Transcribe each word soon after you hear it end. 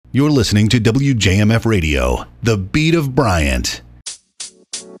You're listening to WJMF Radio, the beat of Bryant.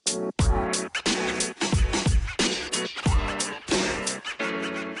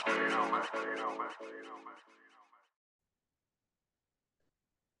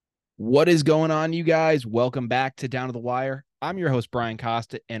 What is going on, you guys? Welcome back to Down to the Wire. I'm your host, Brian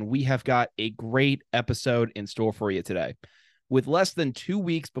Kostiw, and we have got a great episode in store for you today. With less than 2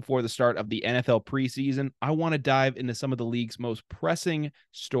 weeks before the start of the NFL preseason, I want to dive into some of the league's most pressing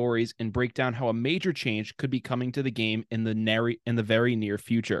stories and break down how a major change could be coming to the game in the very near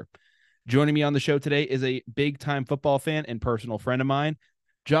future. Joining me on the show today is a big-time football fan and personal friend of mine,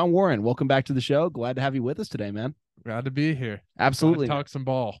 John Warren. Welcome back to the show. Glad to have you with us today, man. Glad to be here. Absolutely. Talk some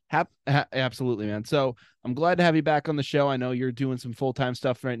ball. Absolutely, man. So I'm glad to have you back on the show. I know you're doing some full-time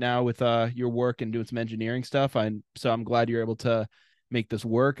stuff right now with your work and doing some engineering stuff. So I'm glad you're able to make this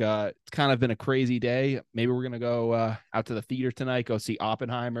work. It's kind of been a crazy day. Maybe we're going to go out to the theater tonight, go see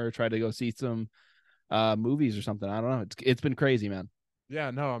Oppenheimer, try to go see some movies or something. I don't know. It's been crazy, man.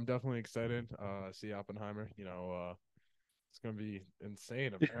 Yeah, no, I'm definitely excited to see Oppenheimer. It's going to be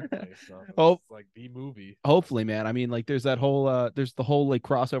insane, apparently. So it's like the movie. Hopefully, man. I mean, like there's the whole like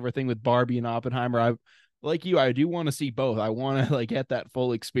crossover thing with Barbie and Oppenheimer. I do want to see both. I want to like get that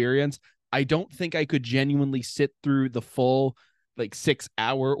full experience. I don't think I could genuinely sit through the full like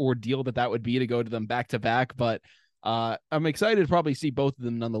 6-hour ordeal that would be to go to them back to back, but I'm excited to probably see both of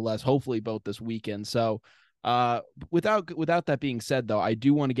them nonetheless, hopefully both this weekend. So without that being said, though, I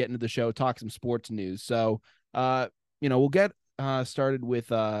do want to get into the show, talk some sports news. So we'll get started with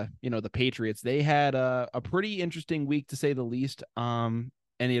the Patriots. They had a pretty interesting week, to say the least.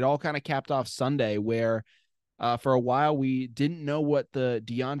 And it all kind of capped off Sunday, where for a while we didn't know what the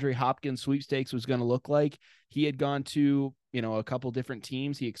DeAndre Hopkins sweepstakes was going to look like. He had gone to a couple different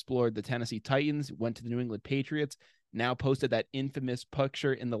teams. He explored the Tennessee Titans, went to the New England Patriots, now posted that infamous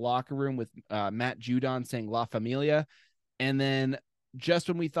picture in the locker room with Matt Judon saying La Familia. And then just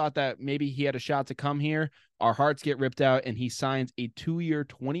when we thought that maybe he had a shot to come here, our hearts get ripped out and he signs a 2-year,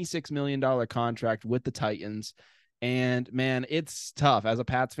 $26 million contract with the Titans. And man, it's tough. As a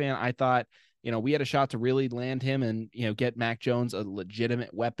Pats fan, I thought, we had a shot to really land him and, get Mac Jones a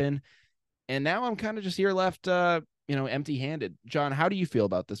legitimate weapon. And now I'm kind of just here left, empty-handed. John, how do you feel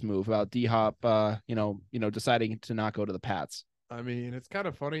about this move, about D-Hop, deciding to not go to the Pats? I mean, it's kind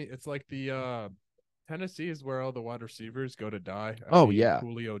of funny. It's like the Tennessee is where all the wide receivers go to die. Yeah.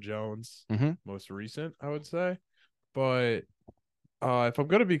 Julio Jones, most recent, I would say. But if I'm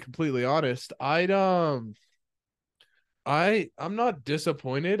gonna be completely honest, I'm not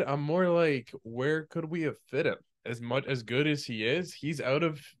disappointed. I'm more like, where could we have fit him? As good as he is, he's out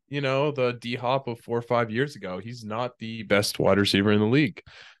of the D-Hop of 4 or 5 years ago. He's not the best wide receiver in the league.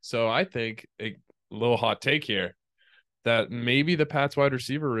 So I think a little hot take here that maybe the Pats wide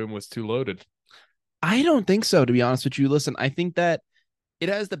receiver room was too loaded. I don't think so, to be honest with you. Listen, I think that it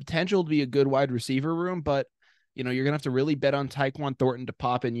has the potential to be a good wide receiver room, but you're going to have to really bet on Tyquan Thornton to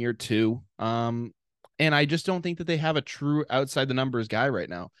pop in year 2. And I just don't think that they have a true outside the numbers guy right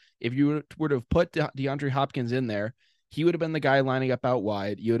now. If you were to have put DeAndre Hopkins in there, he would have been the guy lining up out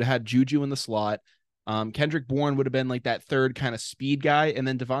wide. You would have had Juju in the slot. Kendrick Bourne would have been like that third kind of speed guy. And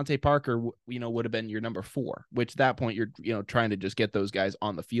then Devontae Parker, would have been your number 4, which at that point you're trying to just get those guys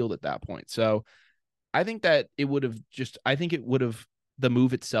on the field at that point. So I think that the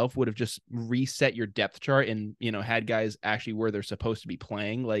move itself would have just reset your depth chart and, had guys actually where they're supposed to be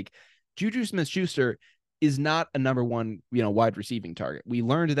playing. Like Juju Smith-Schuster is not a number 1, wide receiving target. We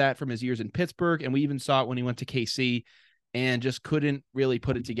learned that from his years in Pittsburgh, and we even saw it when he went to KC and just couldn't really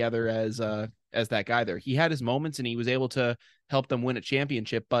put it together as that guy there. He had his moments and he was able to help them win a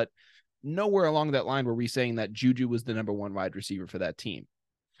championship, but nowhere along that line were we saying that Juju was the number 1 wide receiver for that team.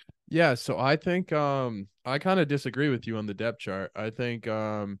 Yeah, so I think I kind of disagree with you on the depth chart. I think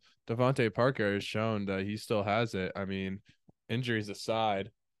Devontae Parker has shown that he still has it. I mean, injuries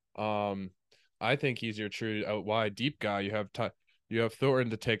aside, I think he's your true out wide deep guy. You have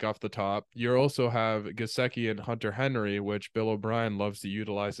Thornton to take off the top. You also have Gesicki and Hunter Henry, which Bill O'Brien loves to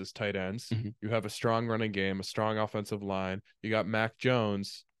utilize as tight ends. Mm-hmm. You have a strong running game, a strong offensive line. You got Mac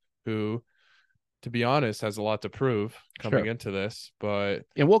Jones, who, to be honest, has a lot to prove coming into this, and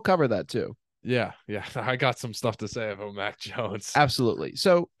we'll cover that too. Yeah. I got some stuff to say about Mac Jones. Absolutely.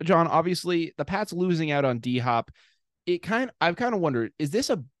 So, John, obviously the Pats losing out on D-Hop, I've kind of wondered, is this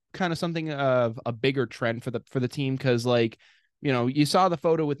a kind of something of a bigger trend for the team? Because you saw the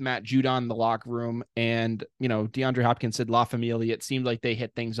photo with Matt Judon in the locker room and, DeAndre Hopkins said La Familia. It seemed like they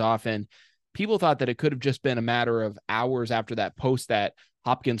hit things off, and people thought that it could have just been a matter of hours after that post that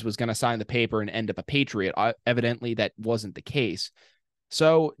Hopkins was going to sign the paper and end up a Patriot. Evidently, that wasn't the case.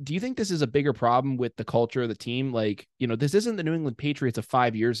 So do you think this is a bigger problem with the culture of the team? Like, this isn't the New England Patriots of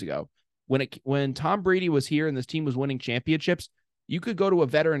 5 years ago. When Tom Brady was here and this team was winning championships, you could go to a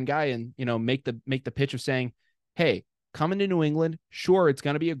veteran guy and, make the pitch of saying, hey, coming to New England, sure, it's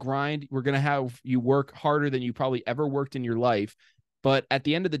going to be a grind. We're going to have you work harder than you probably ever worked in your life. But at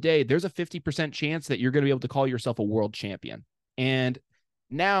the end of the day, there's a 50% chance that you're going to be able to call yourself a world champion. And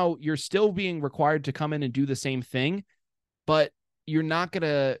now you're still being required to come in and do the same thing, but you're not going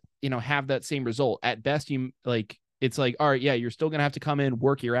to, have that same result. At best, it's like, all right, yeah, you're still going to have to come in,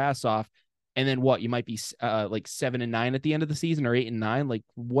 work your ass off. And then what? You might be like 7-9 at the end of the season, or 8-9. Like,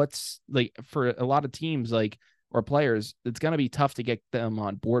 what's like for a lot of teams, like, or players, it's going to be tough to get them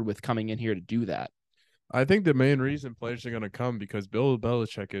on board with coming in here to do that. I think the main reason players are going to come because Bill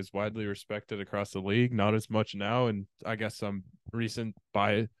Belichick is widely respected across the league. Not as much now, and I guess some recent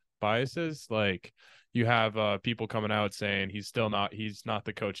biases. Like, you have people coming out saying he's not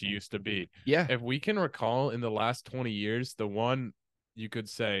the coach he used to be. Yeah. If we can recall in the last 20 years, the one you could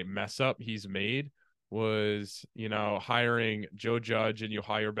say mess up he's made was, hiring Joe Judge, and you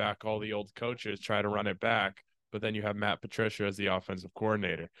hire back all the old coaches, try to run it back. But then you have Matt Patricia as the offensive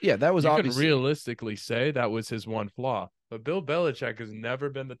coordinator. Yeah, that was obviously. You could realistically say that was his one flaw. But Bill Belichick has never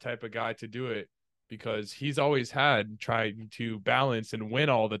been the type of guy to do it because he's always trying to balance and win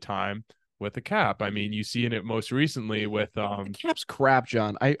all the time with the cap. I mean, you see it most recently with the cap's crap,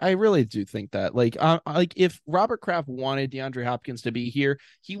 John. I really do think that. Like if Robert Kraft wanted DeAndre Hopkins to be here,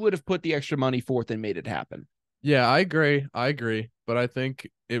 he would have put the extra money forth and made it happen. Yeah, I agree. But I think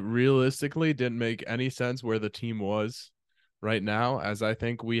it realistically didn't make any sense where the team was right now, as I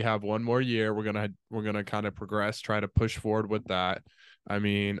think we have one more year. We're gonna kind of progress, try to push forward with that. I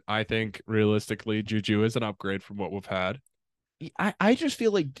mean, I think realistically, Juju is an upgrade from what we've had. I just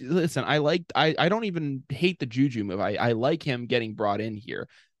feel like, listen, I don't even hate the Juju move. I like him getting brought in here,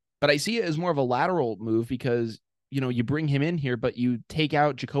 but I see it as more of a lateral move because you bring him in here, but you take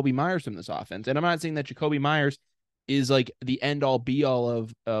out Jacoby Myers from this offense. And I'm not saying that Jacoby Myers is like the end all be all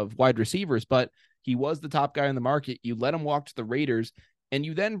of wide receivers, but he was the top guy in the market. You let him walk to the Raiders, and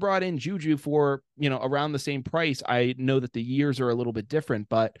you then brought in Juju for, around the same price. I know that the years are a little bit different,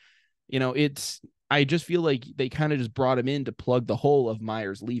 but I just feel like they kind of just brought him in to plug the hole of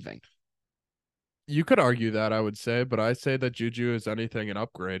Myers leaving. You could argue that, I would say, but I say that Juju is anything an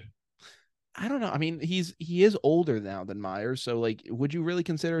upgrade. I don't know. I mean, he is older now than Myers, so like, would you really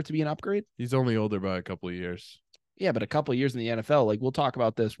consider it to be an upgrade? He's only older by a couple of years. Yeah, but a couple of years in the NFL, like we'll talk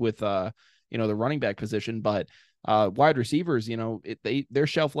about this with the running back position, but wide receivers, their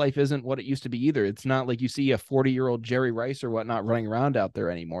shelf life isn't what it used to be either. It's not like you see a 40-year-old Jerry Rice or whatnot running around out there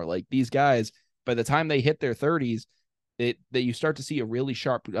anymore. Like these guys, by the time they hit their 30s, that you start to see a really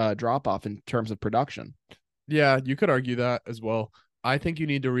sharp drop off in terms of production. Yeah, you could argue that as well. I think you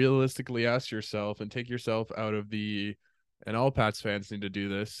need to realistically ask yourself and take yourself out of and all Pats fans need to do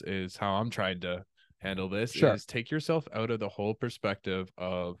this, is how I'm trying to handle this, sure. Is take yourself out of the whole perspective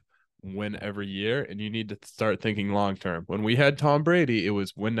of win every year, and you need to start thinking long term. When we had Tom Brady, it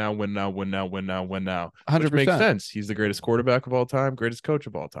was win now, win now, win now, win now, win now. 100%. Which makes sense. He's the greatest quarterback of all time, greatest coach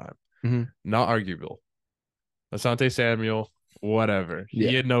of all time. Mm-hmm. Not arguable. Asante Samuel, whatever.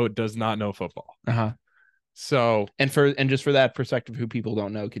 Yeah. He does not know football. Uh-huh. So and just for that perspective, who people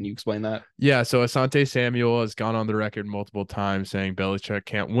don't know, can you explain that? Yeah, so Asante Samuel has gone on the record multiple times saying Belichick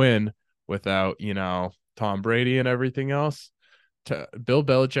can't win without, Tom Brady and everything else. Bill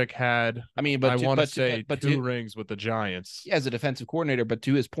Belichick had, two rings with the Giants. Yeah, as a defensive coordinator, but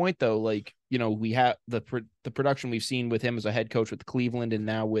to his point though, like, we have the production we've seen with him as a head coach with Cleveland and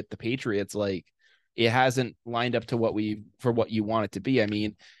now with the Patriots, like it hasn't lined up to what you want it to be. I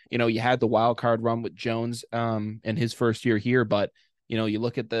mean, you had the wild card run with Jones in his first year here, but you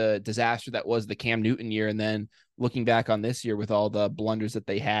look at the disaster that was the Cam Newton year, and then looking back on this year with all the blunders that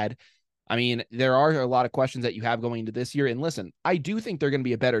they had. I mean, there are a lot of questions that you have going into this year. And listen, I do think they're going to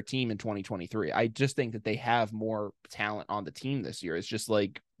be a better team in 2023. I just think that they have more talent on the team this year. It's just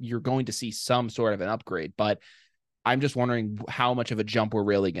like you're going to see some sort of an upgrade, but I'm just wondering how much of a jump we're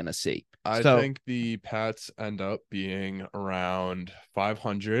really going to see. I think the Pats end up being around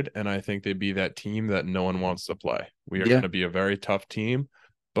 500, and I think they'd be that team that no one wants to play. We are going to be a very tough team,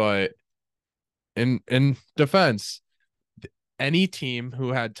 but in defense, any team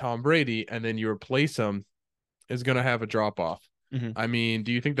who had Tom Brady and then you replace him is going to have a drop off. Mm-hmm. I mean,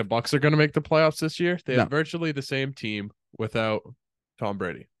 do you think the Bucs are going to make the playoffs this year? They have virtually the same team without Tom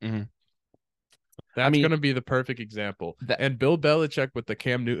Brady. Mm-hmm. That's going to be the perfect example. And Bill Belichick with the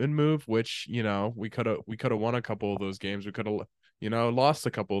Cam Newton move, which, we could have won a couple of those games. We could have, lost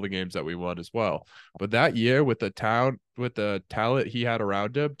a couple of the games that we won as well. But that year with the talent he had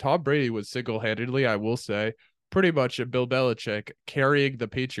around him, Tom Brady was single-handedly, I will say, pretty much a Bill Belichick carrying the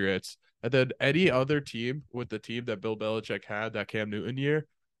Patriots. And then any other team with the team that Bill Belichick had that Cam Newton year,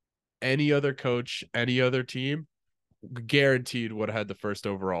 any other coach, any other team, guaranteed would have had the first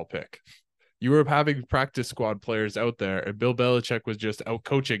overall pick. You were having practice squad players out there, and Bill Belichick was just out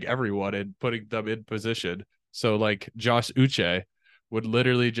coaching everyone and putting them in position. So like Josh Uche would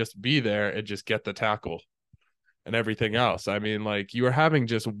literally just be there and just get the tackle and everything else. I mean, like you were having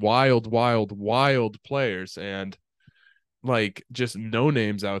just wild players and like just no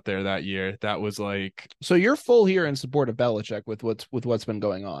names out there that year. That was like, so you're full here in support of Belichick with what's been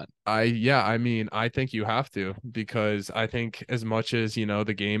going on. I mean, I think you have to, because I think as much as,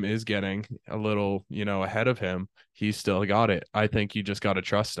 the game is getting a little, ahead of him, he's still got it. I think you just got to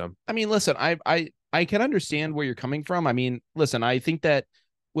trust him. I mean, listen, I can understand where you're coming from. I mean, listen, I think that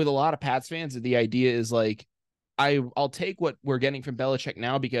with a lot of Pats fans, the idea is like, I'll take what we're getting from Belichick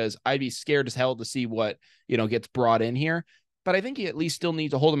now because I'd be scared as hell to see what, gets brought in here. But I think you at least still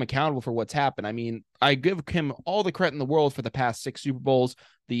need to hold him accountable for what's happened. I mean, I give him all the credit in the world for the past 6 Super Bowls.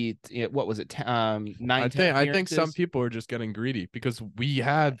 What was it? 9. I think some people are just getting greedy because we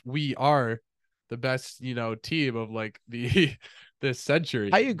are the best, team of like this century.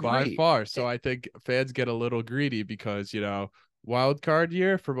 I agree by far. So I think fans get a little greedy because, wild card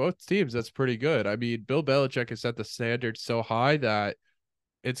year for both teams, that's pretty good. I mean, Bill Belichick has set the standard so high that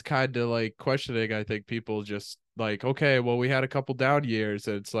it's kind of like questioning. I think people just like, okay, well, we had a couple down years.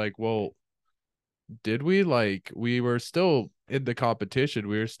 And it's like, well, did we? Like, we were still in the competition.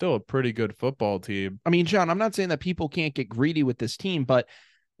 We were still a pretty good football team. I mean, John, I'm not saying that people can't get greedy with this team, but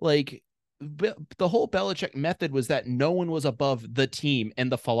like the whole Belichick method was that no one was above the team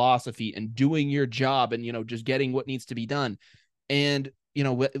and the philosophy and doing your job and, just getting what needs to be done. And,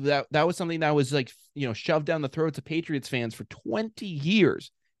 that was something that was like, shoved down the throats of Patriots fans for 20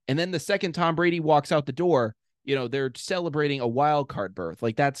 years. And then the second Tom Brady walks out the door, they're celebrating a wild card berth.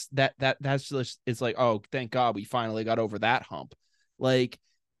 Like that's just, it's like, oh, thank God we finally got over that hump. Like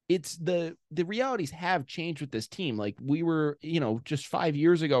it's the realities have changed with this team. Like we were, just 5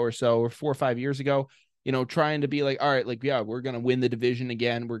 years ago or so, or 4 or 5 years ago, trying to be like, all right, like, yeah, we're going to win the division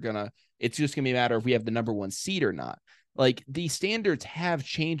again. It's just going to be a matter if we have the number 1 seed or not. Like the standards have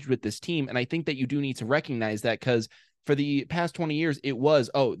changed with this team. And I think that you do need to recognize that because for the past 20 years, it was,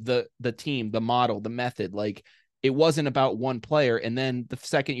 the team, the model, the method, like it wasn't about one player. And then the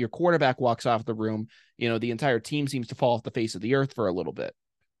second your quarterback walks off the room, the entire team seems to fall off the face of the earth for a little bit.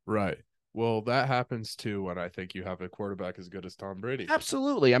 Right. Well, that happens too when I think you have a quarterback as good as Tom Brady.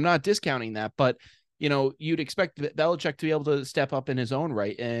 Absolutely. I'm not discounting that, but you'd expect Belichick to be able to step up in his own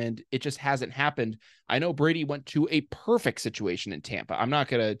right, and it just hasn't happened. I know Brady went to a perfect situation in Tampa. I'm not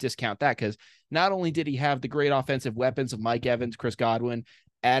going to discount that because not only did he have the great offensive weapons of Mike Evans, Chris Godwin,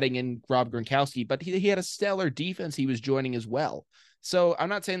 adding in Rob Gronkowski, but he had a stellar defense he was joining as well. So I'm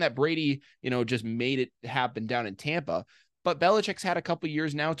not saying that Brady, just made it happen down in Tampa, but Belichick's had a couple of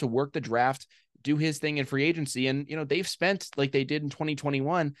years now to work the draft, do his thing in free agency, and, they've spent like they did in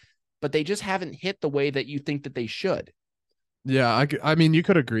 2021, but they just haven't hit the way that you think that they should. Yeah, I mean, you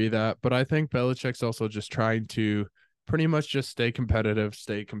could agree that, but I think Belichick's also just trying to pretty much just stay competitive,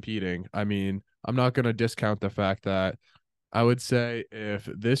 stay competing. I mean, I'm not going to discount the fact that I would say if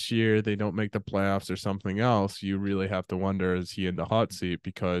this year they don't make the playoffs or something else, you really have to wonder, is he in the hot seat?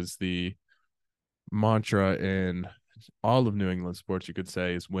 Because the mantra in all of New England sports, you could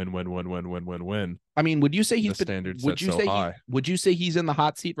say, is win, win, win, win, win, win, win. I mean, would you say he's standard set so high? Would you say he's in the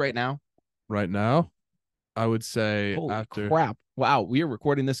hot seat right now? Right now, I would say Holy crap. Wow, we are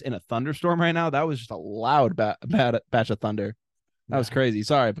recording this in a thunderstorm right now. That was just a loud batch of thunder. That was crazy.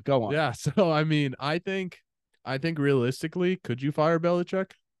 Sorry, but go on. Yeah, so I mean, I think realistically, could you fire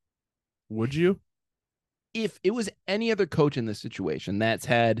Belichick? Would you? If it was any other coach in this situation that's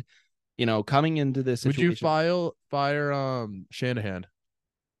had, coming into this situation, would you fire Shanahan?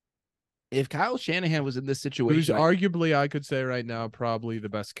 If Kyle Shanahan was in this situation, who's arguably, I could say right now, probably the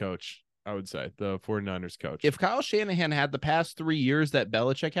best coach, I would say, the 49ers coach. If Kyle Shanahan had the past 3 years that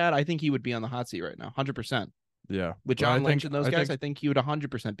Belichick had, I think he would be on the hot seat right now, 100%. Yeah. With John Lynch and those guys, I think he would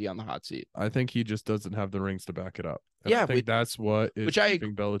 100% be on the hot seat. I think he just doesn't have the rings to back it up. And yeah. I think that's what is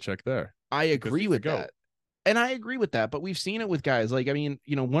keeping Belichick there. I agree with that. And I agree with that, but we've seen it with guys. Like, I mean,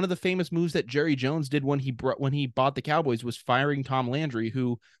 one of the famous moves that Jerry Jones did when he bought the Cowboys was firing Tom Landry,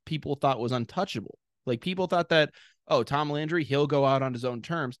 who people thought was untouchable. Like, people thought that, oh, Tom Landry, he'll go out on his own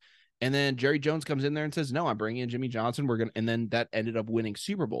terms. And then Jerry Jones comes in there and says, no, I'm bringing in Jimmy Johnson. And then that ended up winning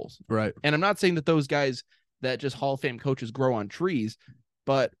Super Bowls. Right. And I'm not saying that those guys that just Hall of Fame coaches grow on trees,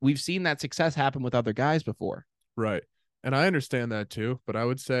 but we've seen that success happen with other guys before. Right. And I understand that too, but I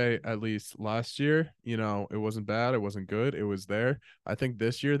would say at least last year, it wasn't bad. It wasn't good. It was there. I think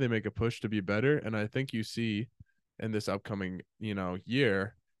this year they make a push to be better. And I think you see in this upcoming,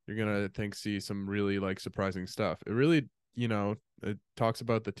 year, you're going to see some really like surprising stuff. It really, it talks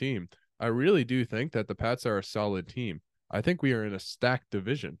about the team. I really do think that the Pats are a solid team. I think we are in a stacked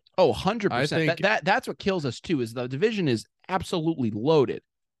division. Oh, 100%. I think that's what kills us too, is the division is absolutely loaded.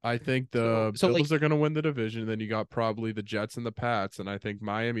 I think the Bills are going to win the division. Then you got probably the Jets and the Pats. And I think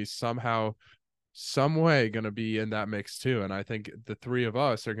Miami's somehow, some way going to be in that mix too. And I think the three of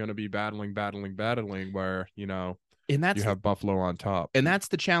us are going to be battling where, and that's, you have Buffalo on top. And that's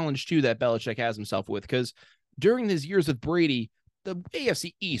the challenge too that Belichick has himself with, because during his years with Brady, the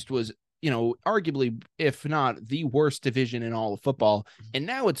AFC East was, arguably, if not the worst division in all of football. And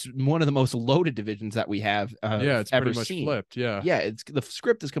now it's one of the most loaded divisions that we have it's ever pretty much seen. flipped. Yeah. Yeah. It's the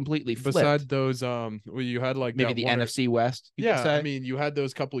script is completely flipped. Besides those, you had like maybe the NFC West. I mean, you had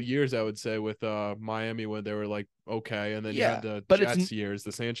those couple of years, I would say, with Miami when they were like, okay. And then you had the Jets years,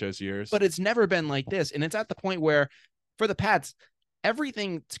 the Sanchez years. But it's never been like this. And it's at the point where for the Pats,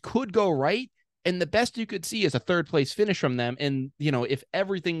 everything could go right. And the best you could see is a third place finish from them. And, if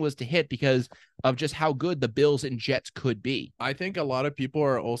everything was to hit because of just how good the Bills and Jets could be. I think a lot of people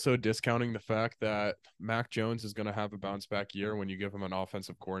are also discounting the fact that Mac Jones is going to have a bounce back year when you give him an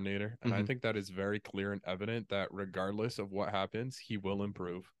offensive coordinator. And I think that is very clear and evident that regardless of what happens, he will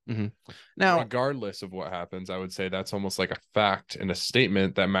improve. Now, regardless of what happens, I would say that's almost like a fact and a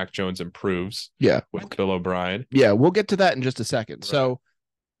statement that Mac Jones improves. Yeah. With Bill O'Brien. Yeah. We'll get to that in just a second. Right. So,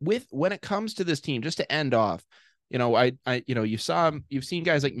 when it comes to this team, just to end off, you've seen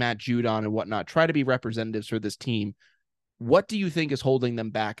guys like Matt Judon and whatnot try to be representatives for this team. What do you think is holding them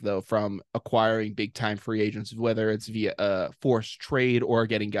back, though, from acquiring big time free agents, whether it's via a forced trade or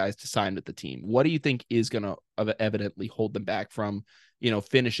getting guys to sign with the team? What do you think is going to evidently hold them back from,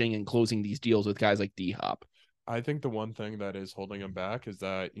 finishing and closing these deals with guys like D-Hop? I think the one thing that is holding them back is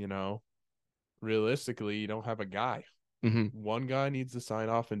that, realistically, you don't have a guy. One guy needs to sign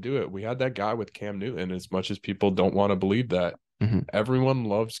off and do it. We had that guy with Cam Newton, as much as people don't want to believe that. Everyone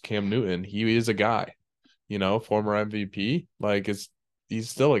loves Cam Newton. He is a guy, former MVP. He's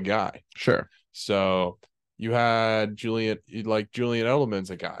still a guy. Sure. So you had Julian Edelman's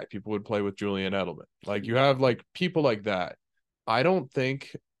a guy. People would play with Julian Edelman. You have people like that. I don't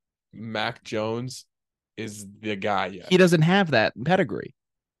think Mac Jones is the guy yet. He doesn't have that pedigree.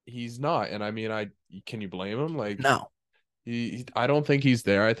 He's not. And I mean, can you blame him? No. I don't think he's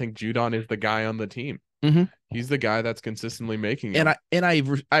there. I think Judon is the guy on the team. He's the guy that's consistently making it. And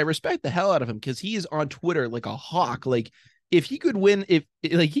I respect the hell out of him, because he is on Twitter like a hawk. If he could win,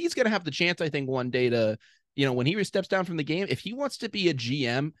 he's gonna have the chance, I think, one day to, when he steps down from the game, if he wants to be a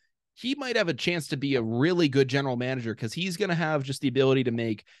GM, he might have a chance to be a really good general manager, because he's going to have just the ability to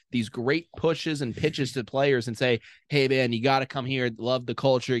make these great pushes and pitches to players and say, hey, man, you got to come here. Love the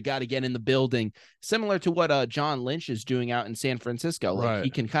culture. You got to get in the building. Similar to what John Lynch is doing out in San Francisco. Right. He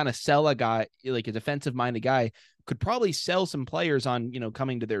can kind of sell a guy, like a defensive minded guy, could probably sell some players on,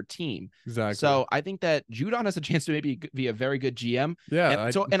 coming to their team. Exactly. So I think that Judon has a chance to maybe be a very good GM.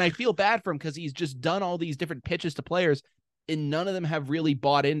 Yeah. And I feel bad for him, because he's just done all these different pitches to players, and none of them have really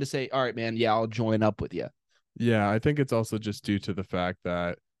bought in to say, all right, man, yeah, I'll join up with you. Yeah, I think it's also just due to the fact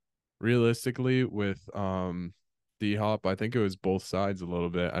that realistically with D-Hop, I think it was both sides a little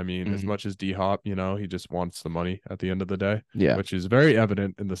bit. I mean, as much as D-Hop, he just wants the money at the end of the day, which is very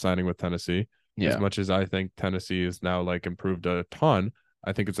evident in the signing with Tennessee. As much as I think Tennessee is now improved a ton,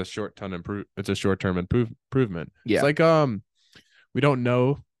 I think it's a short-term improvement. Yeah. It's we don't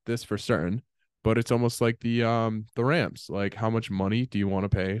know this for certain, but it's almost like the Rams. How much money do you want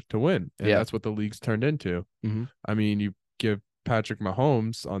to pay to win? And that's what the league's turned into. I mean, you give Patrick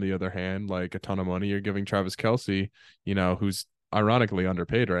Mahomes, on the other hand, a ton of money. You're giving Travis Kelce, who's ironically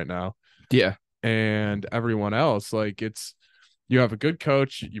underpaid right now. Yeah. And everyone else, you have a good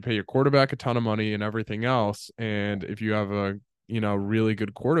coach, you pay your quarterback a ton of money and everything else. And if you have a, really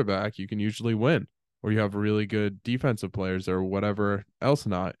good quarterback, you can usually win. Or you have really good defensive players or whatever else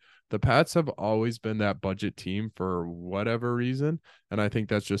not. The Pats have always been that budget team for whatever reason. And I think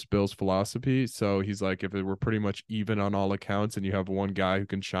that's just Bill's philosophy. So he's like, if it were pretty much even on all accounts and you have one guy who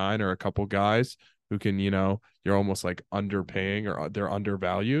can shine or a couple guys who can, you're almost underpaying or they're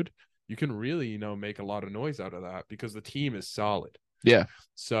undervalued, you can really, make a lot of noise out of that because the team is solid. Yeah.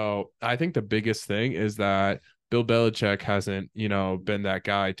 So I think the biggest thing is that Bill Belichick hasn't, been that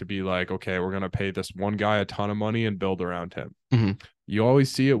guy to be like, okay, we're going to pay this one guy a ton of money and build around him. You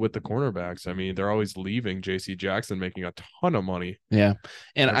always see it with the cornerbacks. I mean, they're always leaving J.C. Jackson making a ton of money. Yeah.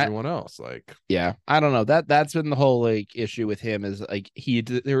 And everyone else, like, yeah, I don't know. That's been the whole like issue with him is like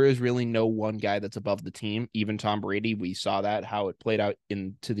there is really no one guy that's above the team. Even Tom Brady, we saw that how it played out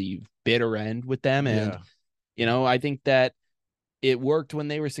into the bitter end with them. And, I think that it worked when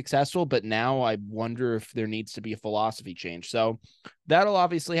they were successful, but now I wonder if there needs to be a philosophy change. So that'll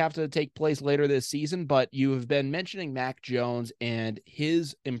obviously have to take place later this season, but you have been mentioning Mac Jones and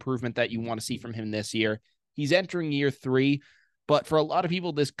his improvement that you want to see from him this year. He's entering year 3, but for a lot of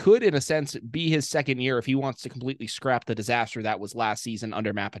people, this could, in a sense, be his second year if he wants to completely scrap the disaster that was last season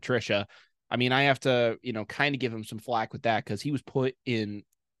under Matt Patricia. I mean, I have to, kind of give him some flack with that because he was put in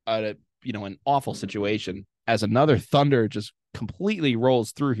an awful situation as another Thunder just completely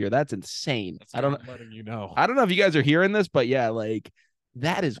rolls through here. That's insane. I don't know. Letting you know. I don't know if you guys are hearing this, but yeah, like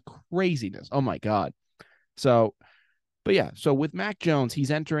that is craziness. Oh my God. So with Mac Jones,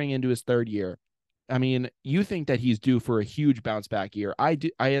 he's entering into his 3rd year. I mean, you think that he's due for a huge bounce back year. I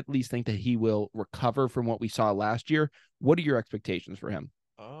at least think that he will recover from what we saw last year. What are your expectations for him?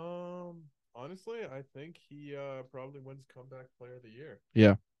 Honestly, I think he probably wins comeback player of the year.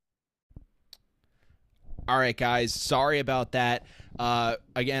 Yeah. All right, guys. Sorry about that.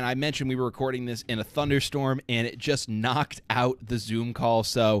 Again, I mentioned we were recording this in a thunderstorm, and it just knocked out the Zoom call.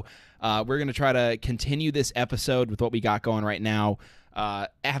 So we're going to try to continue this episode with what we got going right now.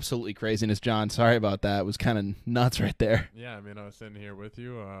 Absolutely craziness, John. Sorry about that. It was kind of nuts right there. Yeah, I mean, I was sitting here with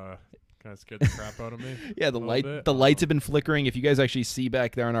you. Kind of scared the crap out of me. Yeah, the lights have been flickering. If you guys actually see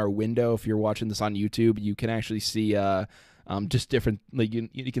back there in our window, if you're watching this on YouTube, you can actually see just different, like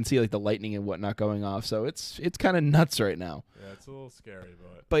you can see like the lightning and whatnot going off. So it's kind of nuts right now. Yeah, it's a little scary,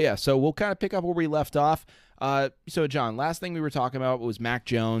 but yeah. So we'll kind of pick up where we left off. So John, last thing we were talking about was Mac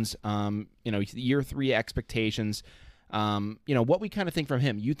Jones. Year 3 expectations. What we kind of think from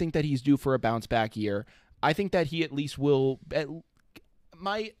him. You think that he's due for a bounce back year. I think that he at least will.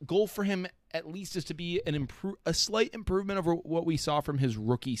 My goal for him at least is to be a slight improvement over what we saw from his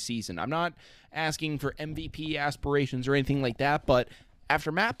rookie season. I'm not asking for MVP aspirations or anything like that, but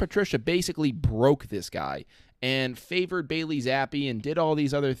after Matt Patricia basically broke this guy and favored Bailey Zappi and did all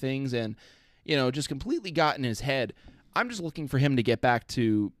these other things and, just completely got in his head, I'm just looking for him to get back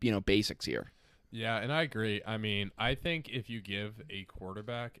to, basics here. Yeah, and I agree. I mean, I think if you give a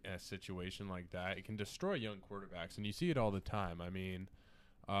quarterback a situation like that, it can destroy young quarterbacks, and you see it all the time. I mean,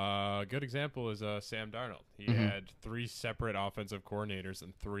 a good example is Sam Darnold. He had 3 separate offensive coordinators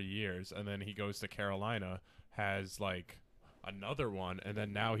in 3 years, and then he goes to Carolina, has like another one, and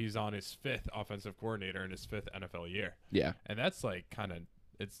then now he's on his 5th offensive coordinator in his 5th NFL year. Yeah, and that's like kind of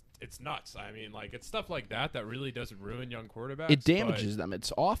it's nuts. I mean, like it's stuff like that really does ruin young quarterbacks. It damages them.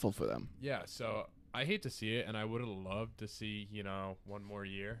 It's awful for them. Yeah, so I hate to see it, and I would have loved to see one more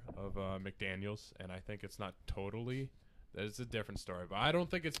year of McDaniels, and I think it's not totally. It's a different story, but I don't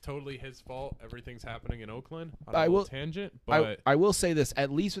think it's totally his fault. Everything's happening in Oakland. I will tangent, but I will say this: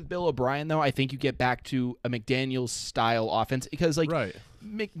 at least with Bill O'Brien, though, I think you get back to a McDaniels style offense because, like,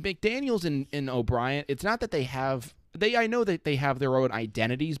 McDaniels and O'Brien, it's not that they have. I know that they have their own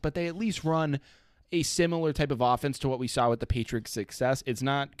identities, but they at least run a similar type of offense to what we saw with the Patriots' success. It's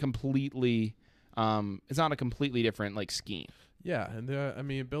not completely, it's not a completely different like scheme. Yeah, and I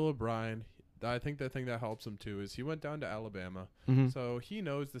mean, Bill O'Brien. I think the thing that helps him too is he went down to Alabama, so he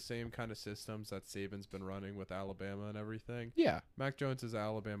knows the same kind of systems that Saban's been running with Alabama and everything. Yeah, Mac Jones is an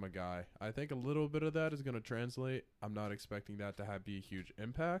Alabama guy. I think a little bit of that is going to translate. I'm not expecting that to be a huge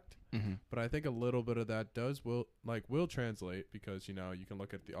impact, but I think a little bit of that will translate because you can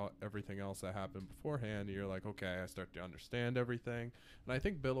look at everything else that happened beforehand. And you're like, okay, I start to understand everything, and I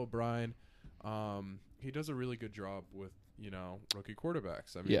think Bill O'Brien, he does a really good job with. Rookie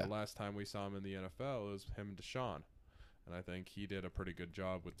quarterbacks. I mean, the last time we saw him in the NFL, it was him and Deshaun. And I think he did a pretty good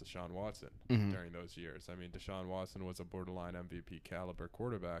job with Deshaun Watson during those years. I mean, Deshaun Watson was a borderline MVP caliber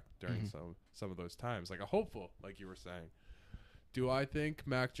quarterback during some of those times. Like a hopeful, like you were saying. Do I think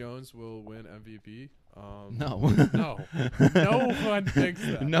Mac Jones will win MVP? No. No one thinks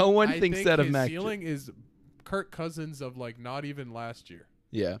that. No one thinks that of Mac. His ceiling is Kirk Cousins of like not even last year.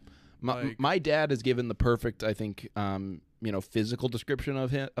 Yeah. My dad has given the perfect, I think, physical description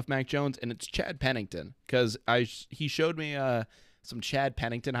of Mac Jones, and it's Chad Pennington because he showed me some Chad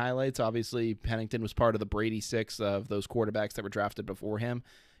Pennington highlights. Obviously, Pennington was part of the Brady Six of those quarterbacks that were drafted before him.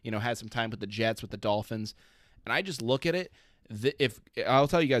 Had some time with the Jets, with the Dolphins, and I just look at it. If I'll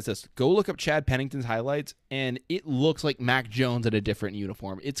tell you guys this, go look up Chad Pennington's highlights, and it looks like Mac Jones in a different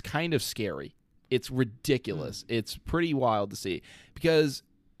uniform. It's kind of scary. It's ridiculous. It's pretty wild to see because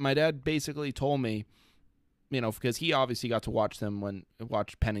my dad basically told me because he obviously got to watch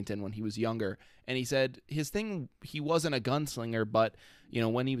Pennington when he was younger, and he said his thing, he wasn't a gunslinger, but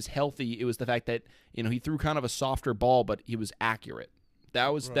when he was healthy, it was the fact that he threw kind of a softer ball, but he was accurate. That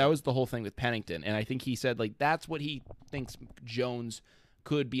was the whole thing with Pennington, and I think he said like that's what he thinks Jones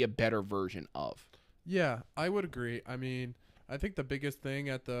could be a better version of. Yeah, I would agree. I mean, I think the biggest thing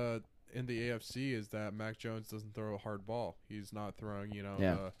in the AFC is that Mac Jones doesn't throw a hard ball. He's not throwing,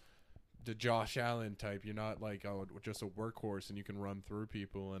 the Josh Allen type. You're not like just a workhorse and you can run through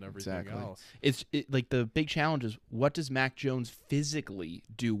people and everything else. Like the big challenge is, what does Mac Jones physically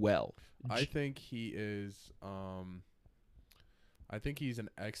do well? I think he is. I think he's an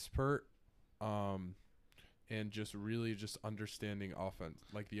expert. And just really just understanding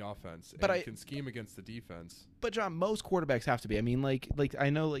the offense, but and can scheme against the defense. But John, most quarterbacks have to be. I mean, like I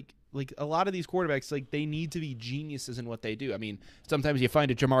know, like a lot of these quarterbacks, like they need to be geniuses in what they do. I mean, sometimes you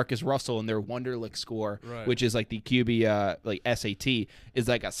find a Jamarcus Russell and their Wonderlic score, which is like the QB SAT is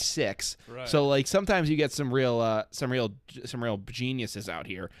like a 6. Right. So like sometimes you get some real geniuses out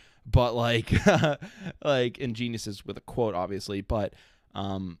here, but like and geniuses with a quote, obviously, but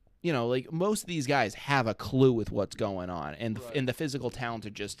like most of these guys have a clue with what's going on, and the physical talent are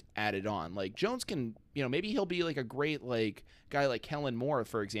just added on. Like Jones can, maybe he'll be like a great like guy like Kellen Moore,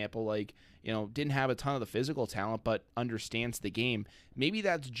 for example, like didn't have a ton of the physical talent but understands the game. Maybe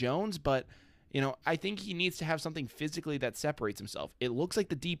that's Jones, but I think he needs to have something physically that separates himself. It looks like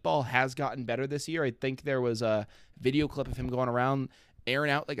the deep ball has gotten better this year. I think there was a video clip of him going around airing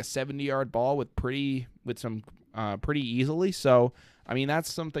out like a 70-yard ball pretty easily. So I mean,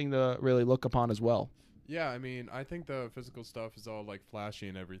 that's something to really look upon as well. Yeah, I mean, I think the physical stuff is all like flashy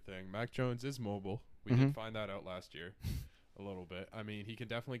and everything. Mac Jones is mobile. We did find that out last year a little bit. I mean, he can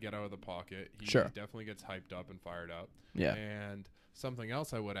definitely get out of the pocket. He definitely gets hyped up and fired up. Yeah. And something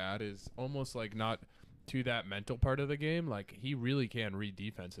else I would add is almost like not to that mental part of the game. Like he really can read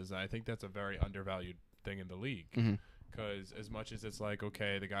defenses. And I think that's a very undervalued thing in the league. Because as much as it's like,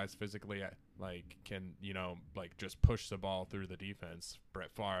 okay, the guy's physically can just push the ball through the defense,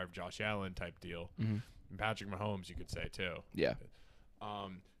 Brett Favre, Josh Allen type deal, and Patrick Mahomes, you could say too. Yeah.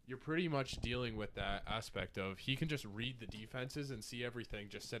 You're pretty much dealing with that aspect of he can just read the defenses and see everything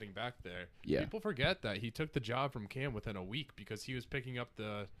just sitting back there. Yeah. People forget that he took the job from Cam within a week because he was picking up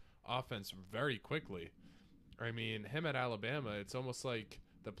the offense very quickly. I mean, him at Alabama, it's almost like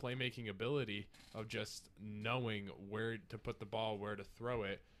the playmaking ability of just knowing where to put the ball, where to throw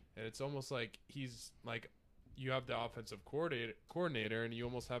it. And it's almost like he's like, you have the offensive coordinator and you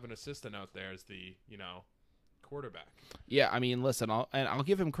almost have an assistant out there as the, quarterback. Yeah. I mean, listen, I'll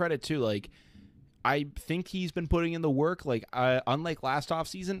give him credit too. Like, I think he's been putting in the work. Like, unlike last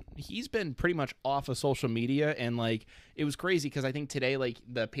offseason, he's been pretty much off of social media. And, like, it was crazy because I think today, like,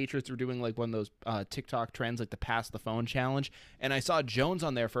 the Patriots were doing, like, one of those TikTok trends, like the pass the phone challenge. And I saw Jones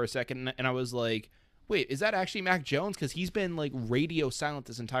on there for a second, and I was like, wait, is that actually Mac Jones? Because he's been, like, radio silent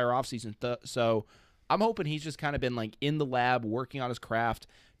this entire offseason. So I'm hoping he's just kind of been, like, in the lab, working on his craft,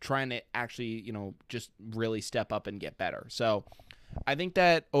 trying to actually, just really step up and get better. So I think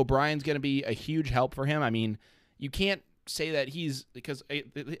that O'Brien's going to be a huge help for him. I mean, you can't say that because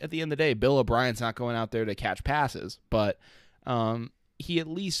at the end of the day, Bill O'Brien's not going out there to catch passes, but he at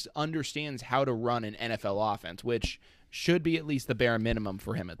least understands how to run an NFL offense, which should be at least the bare minimum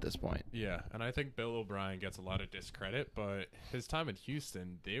for him at this point. Yeah, and I think Bill O'Brien gets a lot of discredit, but his time in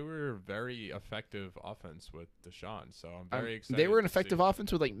Houston, they were very effective offense with Deshaun, so I'm very excited. They were an effective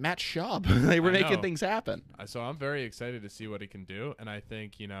offense with, like, Matt Schaub. They were making things happen. So I'm very excited to see what he can do, and I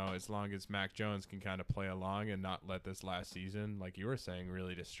think, as long as Mac Jones can kind of play along and not let this last season, like you were saying,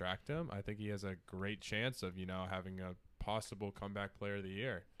 really distract him, I think he has a great chance of, having a possible comeback player of the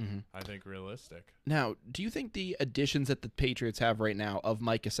year. I think realistic. Now, do you think the additions that the Patriots have right now of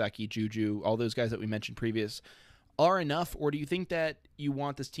Mike Gesicki, Juju, all those guys that we mentioned previous are enough, or do you think that you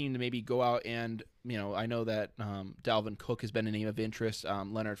want this team to maybe go out and, I know that Dalvin Cook has been a name of interest.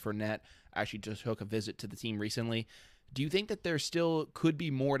 Leonard Fournette actually just took a visit to the team recently. Do you think that there still could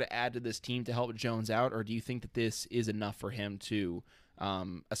be more to add to this team to help Jones out, or do you think that this is enough for him to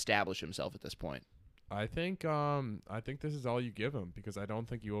establish himself at this point? I think this is all you give him because I don't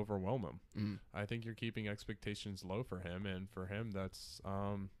think you overwhelm him. I think you're keeping expectations low for him, and for him that's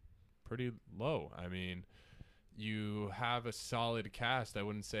pretty low. I mean, you have a solid cast. I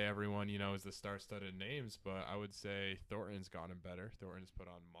wouldn't say everyone is the star-studded names, but I would say Thornton's gotten better. Thornton's put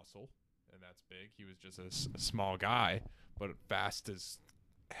on muscle, and that's big. He was just a small guy, but fast as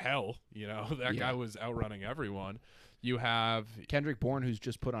hell. That guy was outrunning everyone. You have Kendrick Bourne, who's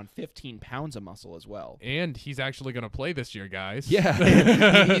just put on 15 pounds of muscle as well. And he's actually going to play this year, guys.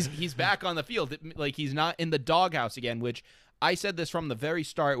 Yeah. he's back on the field. Like, he's not in the doghouse again, which I said this from the very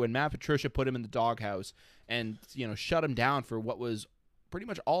start when Matt Patricia put him in the doghouse and, shut him down for what was pretty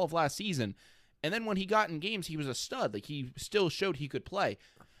much all of last season. And then when he got in games, he was a stud. Like, he still showed he could play.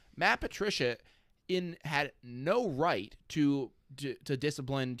 Matt Patricia had no right to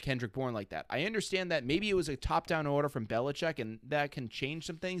discipline Kendrick Bourne like that. I understand that maybe it was a top-down order from Belichick, and that can change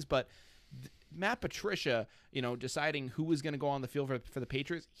some things, but Matt Patricia, deciding who was going to go on the field for the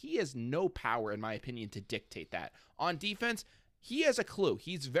Patriots, he has no power, in my opinion, to dictate that. On defense, he has a clue.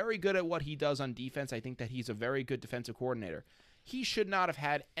 He's very good at what he does on defense. I think that he's a very good defensive coordinator. He should not have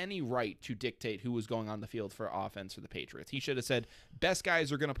had any right to dictate who was going on the field for offense for the Patriots. He should have said, best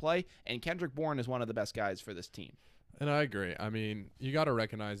guys are going to play, and Kendrick Bourne is one of the best guys for this team. And I agree. I mean, you got to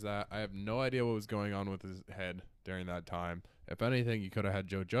recognize that. I have no idea what was going on with his head during that time. If anything, you could have had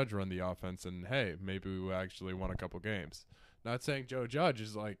Joe Judge run the offense, and, hey, maybe we actually won a couple games. Not saying Joe Judge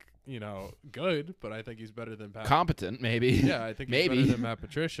is, good, but I think he's better than Pat. Competent, maybe. Yeah, I think he's better than Matt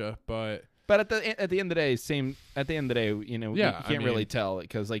Patricia, but at the end of the day, you can't really tell it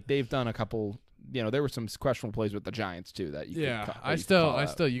because they've done a couple. There were some questionable plays with the Giants too that you. Yeah, I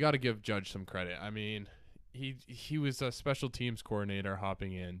still you got to give Judge some credit. I mean, he was a special teams coordinator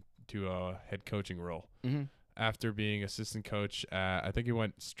hopping in to a head coaching role after being assistant coach at, I think he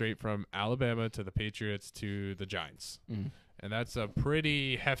went straight from Alabama to the Patriots to the Giants, and that's a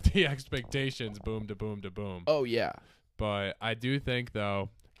pretty hefty expectations. Boom to boom to boom. Oh yeah, but I do think though.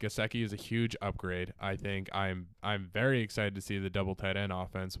 Gesicki is a huge upgrade. I think I'm very excited to see the double tight end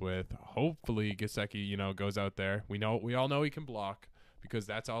offense with hopefully Gesicki, goes out there. We all know he can block because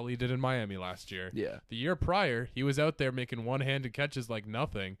that's all he did in Miami last year. Yeah. The year prior, he was out there making one-handed catches like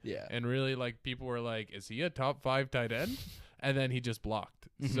nothing. Yeah. And really people were like, is he a top 5 tight end? And then he just blocked.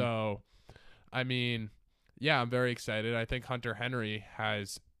 So, I mean, yeah, I'm very excited. I think Hunter Henry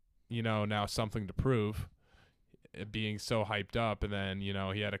has, now something to prove. Being so hyped up, and then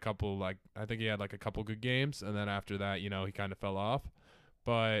he had a couple I think he had a couple good games, and then after that he kind of fell off.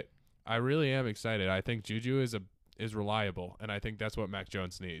 But I really am excited. I think Juju is reliable, and I think that's what Mac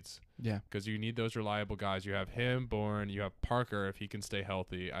Jones needs. Yeah, because you need those reliable guys. You have him, Bourne, you have Parker if he can stay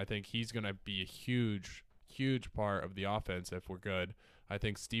healthy. I think he's gonna be a huge part of the offense if we're good. I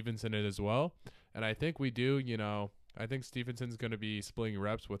think Stevenson is as well, and I think we do. I think Stevenson's gonna be splitting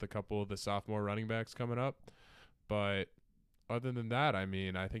reps with a couple of the sophomore running backs coming up. But other than that, I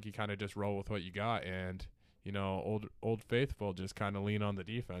mean, I think you kind of just roll with what you got and, old faithful just kind of lean on the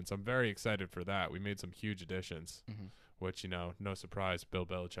defense. I'm very excited for that. We made some huge additions, which, no surprise, Bill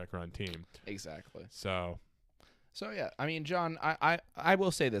Belichick run team. Exactly. So yeah, I mean, John, I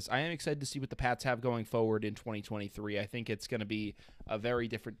will say this. I am excited to see what the Pats have going forward in 2023. I think it's going to be a very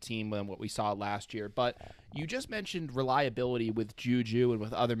different team than what we saw last year. But you just mentioned reliability with Juju and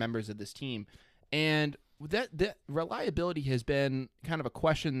with other members of this team. And that reliability has been kind of a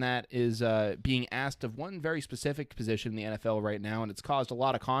question that is being asked of one very specific position in the NFL right now, and it's caused a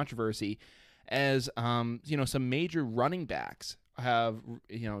lot of controversy as some major running backs have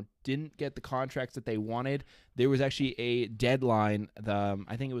didn't get the contracts that they wanted. There was actually a deadline,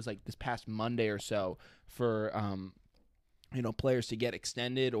 I think it was this past Monday or so, for players to get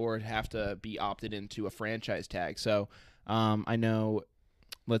extended or have to be opted into a franchise tag. So I know.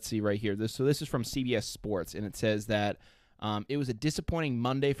 Let's see right here. This is from CBS Sports, and it says that it was a disappointing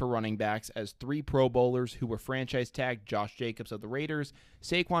Monday for running backs as 3 Pro Bowlers who were franchise tagged, Josh Jacobs of the Raiders,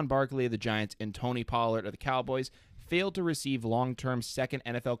 Saquon Barkley of the Giants, and Tony Pollard of the Cowboys, failed to receive long-term second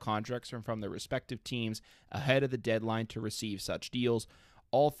NFL contracts from their respective teams ahead of the deadline to receive such deals.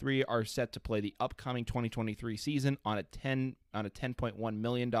 All 3 are set to play the upcoming 2023 season on a $10.1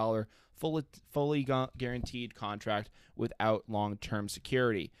 million fully guaranteed contract without long-term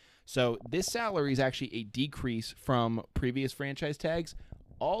security. So this salary is actually a decrease from previous franchise tags.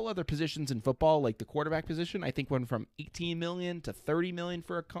 All other positions in football, like the quarterback position, I think went from $18 million to $30 million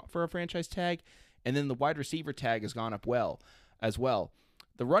for a franchise tag, and then the wide receiver tag has gone up as well.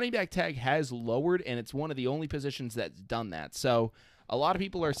 The running back tag has lowered, and it's one of the only positions that's done that. So a lot of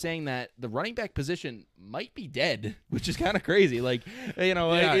people are saying that the running back position might be dead, which is kind of crazy. Which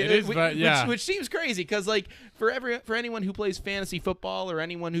seems crazy because, for anyone who plays fantasy football or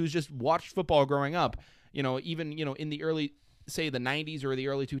anyone who's just watched football growing up, even in the early, say the 90s or the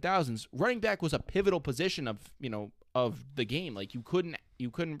early 2000s, running back was a pivotal position of the game. You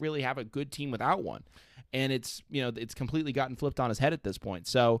couldn't really have a good team without one, and it's completely gotten flipped on his head at this point.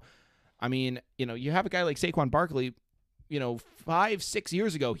 So, I mean, you have a guy like Saquon Barkley. 5-6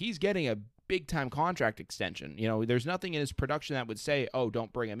 years ago, he's getting a big time contract extension. There's nothing in his production that would say, oh,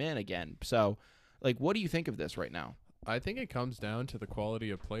 don't bring him in again. So, like, what do you think of this right now? I think it comes down to the quality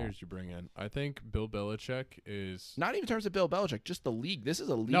of players you bring in. I think Bill Belichick is not even in terms of Bill Belichick, just the league. This is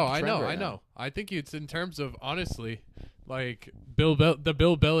a league. No, trend I know. I think it's in terms of, honestly, like the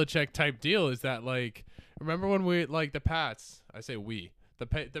Bill Belichick type deal is that, like, remember when we, like, the Pats, I say we, the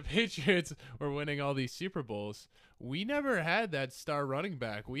Patriots were winning all these Super Bowls. We never had that star running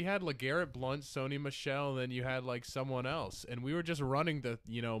back. We had LeGarrette Blount, Sony Michel, and then you had, like, someone else. And we were just running the,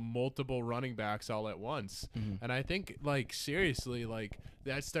 multiple running backs all at once. Mm-hmm. And I think, like, seriously, like,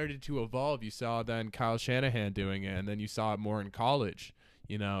 that started to evolve. You saw then Kyle Shanahan doing it, and then you saw it more in college.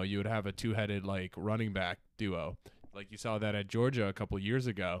 You would have a two-headed, like, running back duo. Like, you saw that at Georgia a couple years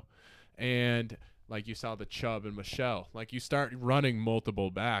ago. And like you saw the Chubb and Michelle, like you start running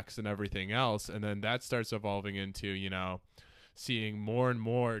multiple backs and everything else. And then that starts evolving into, seeing more and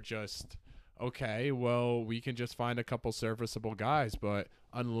more just, okay, well, we can just find a couple serviceable guys. But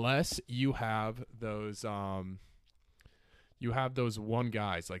unless you have those one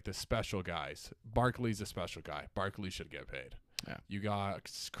guys, like the special guys, Barkley's a special guy. Barkley should get paid. Yeah. You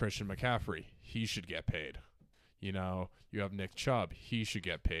got Christian McCaffrey. He should get paid. You have Nick Chubb. He should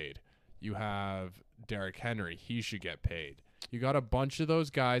get paid. You have Derrick Henry. He should get paid. You got a bunch of those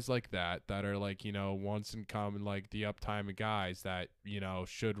guys like that are like, once and come and like the uptime guys that,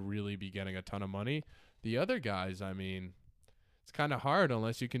 should really be getting a ton of money. The other guys, I mean, it's kind of hard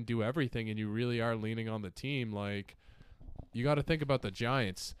unless you can do everything and you really are leaning on the team. Like, you got to think about the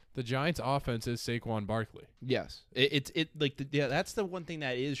Giants. The Giants' offense is Saquon Barkley. Yes, that's the one thing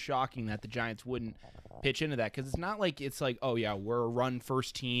that is shocking that the Giants wouldn't pitch into that, because it's not like it's like, oh yeah, we're a run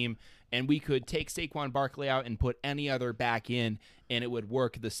first team and we could take Saquon Barkley out and put any other back in and it would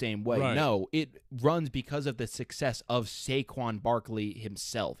work the same way. Right. No, it runs because of the success of Saquon Barkley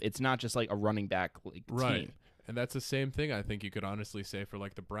himself. It's not just like a running back team. And that's the same thing I think you could honestly say for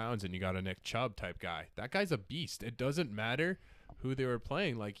like the Browns, and you got a Nick Chubb type guy. That guy's a beast. It doesn't matter who they were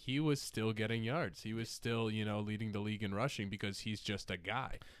playing. Like, he was still getting yards. He was still, leading the league in rushing because he's just a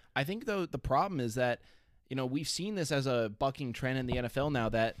guy. I think, though, the problem is that, we've seen this as a bucking trend in the NFL now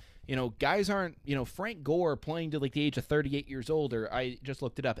that, guys aren't, Frank Gore playing to like the age of 38 years old, or I just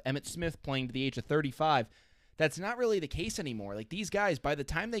looked it up, Emmitt Smith playing to the age of 35. That's not really the case anymore. Like, these guys, by the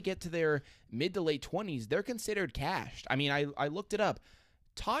time they get to their mid to late 20s, they're considered cashed. I mean, I looked it up.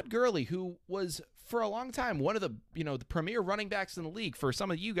 Todd Gurley, who was for a long time one of the the premier running backs in the league, for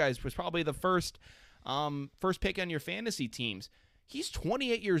some of you guys was probably the first pick on your fantasy teams. He's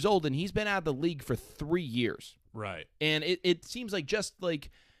 28 years old and he's been out of the league for 3 years. Right. And it seems like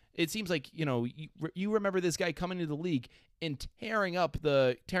you remember this guy coming into the league and tearing up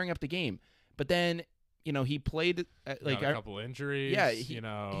the game, but then he played like a couple injuries. Yeah,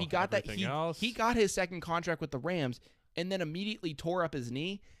 he got that. He got his second contract with the Rams, and then immediately tore up his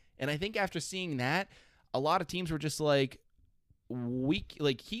knee. And I think after seeing that, a lot of teams were just like, weak.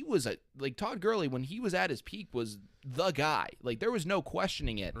 Like, he was Todd Gurley when he was at his peak was the guy. Like, there was no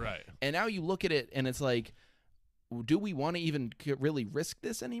questioning it. Right. And now you look at it, and it's like, do we want to even really risk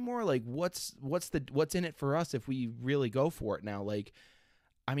this anymore? Like, what's in it for us if we really go for it now? Like,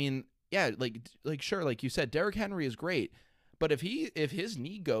 I mean. Yeah, like sure, like you said, Derrick Henry is great, but if his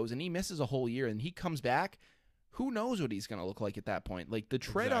knee goes and he misses a whole year and he comes back, who knows what he's going to look like at that point? Like, the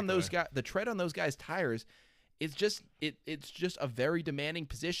tread on those guys' tires, it's just a very demanding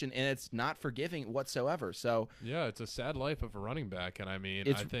position, and it's not forgiving whatsoever. So yeah, it's a sad life of a running back, and I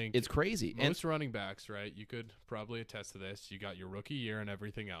mean, I think it's crazy. Most running backs, right? You could probably attest to this. You got your rookie year and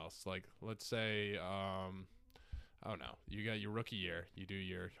everything else. Like, let's say. I don't know. You got your rookie year. You do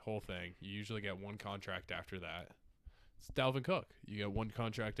your whole thing. You usually get one contract after that. It's Dalvin Cook. You get one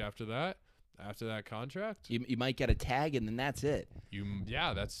contract after that. After that contract, you might get a tag, and then that's it.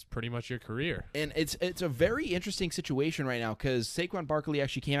 That's pretty much your career. And it's a very interesting situation right now, because Saquon Barkley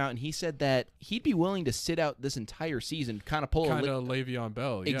actually came out and he said that he'd be willing to sit out this entire season, kind of Le'Veon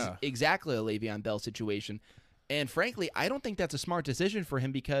Bell. Exactly a Le'Veon Bell situation. And frankly, I don't think that's a smart decision for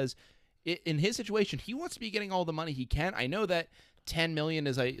him, because in his situation, he wants to be getting all the money he can. I know that $10 million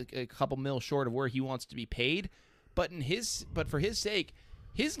is a couple mil short of where he wants to be paid, but for his sake,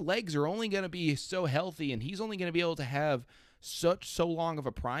 his legs are only going to be so healthy, and he's only going to be able to have so long of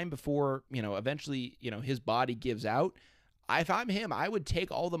a prime before eventually his body gives out. If I'm him, I would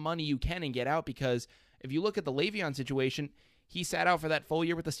take all the money you can and get out, because if you look at the Le'Veon situation, he sat out for that full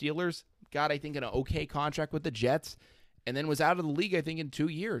year with the Steelers, got I think an okay contract with the Jets, and then was out of the league I think in 2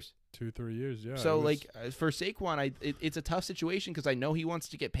 years. 2-3 years, yeah. So, for Saquon, it's a tough situation because I know he wants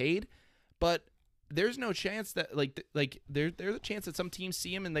to get paid, but there's no chance that there's a chance that some teams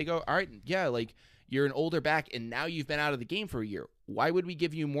see him and they go, all right, yeah, like you're an older back and now you've been out of the game for a year. Why would we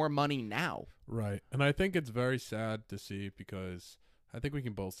give you more money now? Right. And I think it's very sad to see because I think we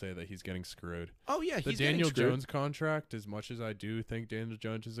can both say that he's getting screwed. Oh yeah, the he's Daniel getting screwed. Jones contract, as much as I do think Daniel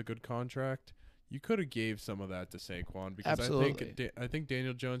Jones is a good contract, you could have gave some of that to Saquon because Absolutely. I think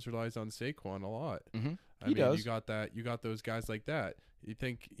Daniel Jones relies on Saquon a lot. Mm-hmm. He does. You got those guys like that. You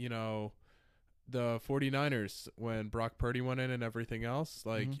think, the 49ers, when Brock Purdy went in and everything else,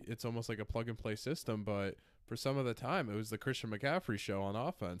 like it's almost like a plug and play system, but for some of the time it was the Christian McCaffrey show on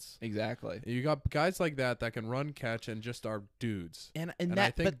offense. Exactly. You got guys like that can run, catch, and just are dudes. And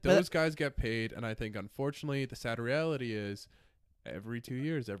I think those guys get paid, and I think unfortunately the sad reality is every 2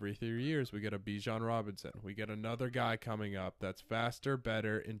 years, every 3 years, we get a Bijan Robinson. We get another guy coming up that's faster,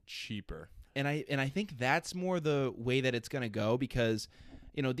 better, and cheaper. And I think that's more the way that it's going to go because,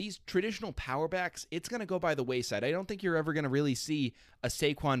 these traditional power backs, it's going to go by the wayside. I don't think you're ever going to really see a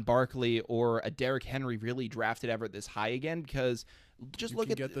Saquon Barkley or a Derrick Henry really drafted ever this high again because just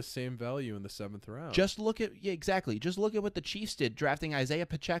look at get the same value in the 7th round. Just look at exactly. Just look at what the Chiefs did drafting Isaiah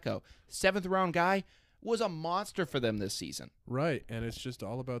Pacheco, 7th round guy. Was a monster for them this season. Right, and it's just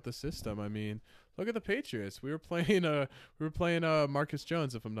all about the system. I mean, look at the Patriots. We were playing Marcus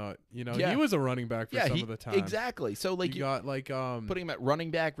Jones, if I'm not, he was a running back for some of the time. Exactly. So like you got like putting him at running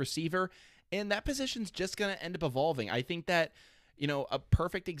back, receiver, and that position's just going to end up evolving. I think that, a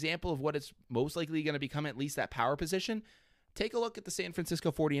perfect example of what it's most likely going to become, at least that power position. Take a look at the San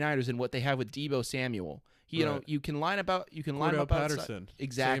Francisco 49ers and what they have with Deebo Samuel. You can line up Patterson.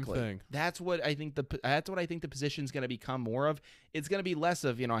 Exactly. Same thing. That's what I think the position's going to become more of. It's going to be less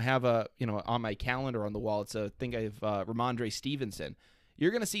of, I have on my calendar on the wall, it's a thing of Ramondre Stevenson.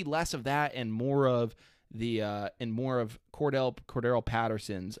 You're going to see less of that and more of Cordell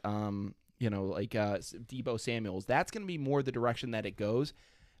Patterson's, Deebo Samuels. That's going to be more the direction that it goes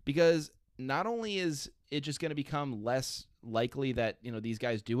because not only is it just going to become less likely that, these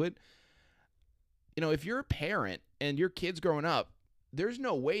guys do it. If you're a parent and your kid's growing up, there's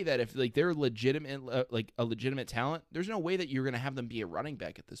no way that if they're a legitimate talent, there's no way that you're going to have them be a running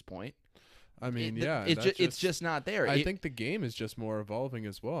back at this point. I mean, it's just not there. I think the game is just more evolving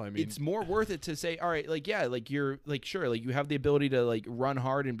as well. I mean, it's more worth it to say, all right, you have the ability to run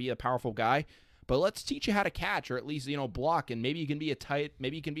hard and be a powerful guy, but let's teach you how to catch or at least block, and maybe you can be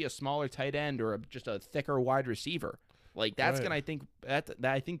a smaller tight end or just a thicker wide receiver. That's right. I think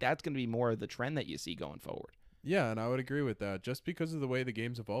that's gonna be more of the trend that you see going forward. Yeah, and I would agree with that. Just because of the way the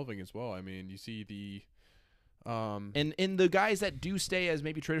game's evolving as well. I mean, you see the and the guys that do stay as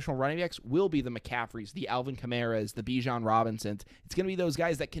maybe traditional running backs will be the McCaffreys, the Alvin Kamara's, the Bijan Robinsons. It's gonna be those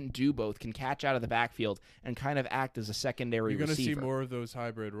guys that can do both, can catch out of the backfield and kind of act as a secondary receiver. You're gonna see more of those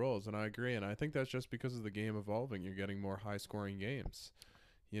hybrid roles, and I agree. And I think that's just because of the game evolving. You're getting more high-scoring games.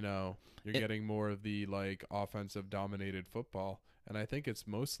 You're getting more of the offensive dominated football, and I think it's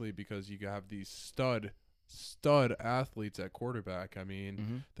mostly because you have these stud athletes at quarterback. I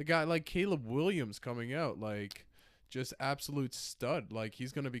mean, the guy like Caleb Williams coming out, just absolute stud.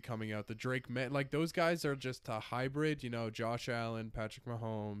 He's going to be coming out. The Drake May, those guys are just a hybrid. Josh Allen, Patrick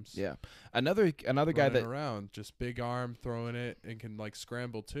Mahomes. Yeah, another guy that around, just big arm, throwing it, and can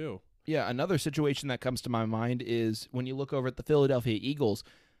scramble too. Yeah, another situation that comes to my mind is when you look over at the Philadelphia Eagles,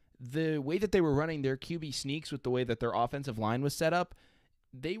 the way that they were running their QB sneaks with the way that their offensive line was set up,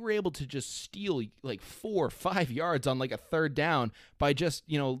 they were able to just steal 4 or 5 yards on a third down by just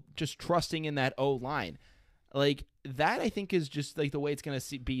trusting in that O-line. That I think is just the way it's going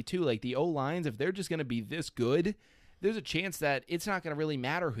to be too. The O-lines, if they're just going to be this good, there's a chance that it's not going to really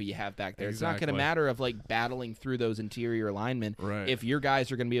matter who you have back there. Exactly. It's not going to matter of battling through those interior linemen if your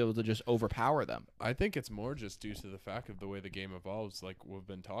guys are going to be able to just overpower them. I think it's more just due to the fact of the way the game evolves, like we've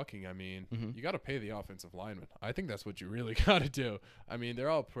been talking. I mean, you got to pay the offensive linemen. I think that's what you really got to do. I mean,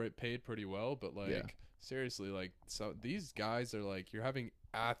 they're all paid pretty well, but seriously, so these guys are you're having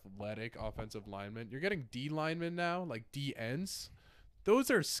athletic offensive linemen. You're getting D linemen now, D ends.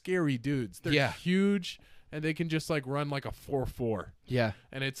 Those are scary dudes. They're huge. And they can just run a 4-4. Yeah.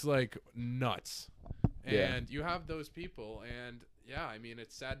 And it's nuts. And you have those people. And I mean,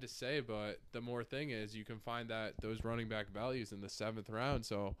 it's sad to say, but the more thing is you can find that those running back values in the 7th round.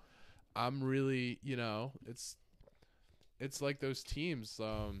 So I'm really, it's like those teams,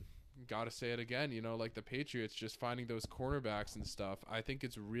 got to say it again, the Patriots just finding those cornerbacks and stuff. I think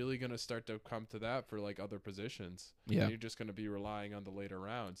it's really going to start to come to that for other positions. Yeah. And you're just going to be relying on the later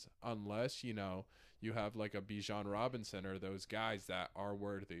rounds unless, you have a Bijan Robinson or those guys that are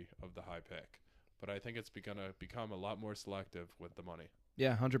worthy of the high pick. But I think it's going to become a lot more selective with the money.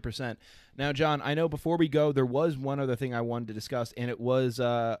 Yeah, 100%. Now, John, I know before we go, there was one other thing I wanted to discuss, and it was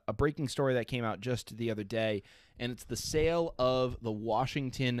a breaking story that came out just the other day, and it's the sale of the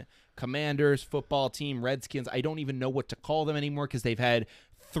Washington Commanders football team, Redskins. I don't even know what to call them anymore because they've had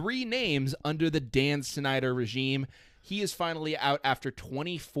 3 names under the Dan Snyder regime. He is finally out after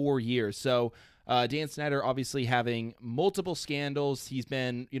 24 years. So Dan Snyder obviously having multiple scandals. He's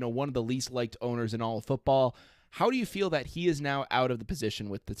been, one of the least liked owners in all of football. How do you feel that he is now out of the position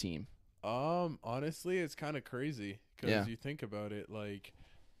with the team? Honestly, it's kind of crazy because you think about it, like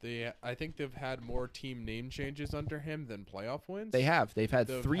I think they've had more team name changes under him than playoff wins. They have. They've had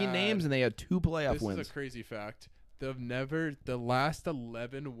 3 names and they had 2 playoff wins. This is a crazy fact. The last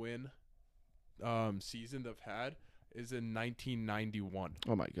 11 win season they've had is in 1991.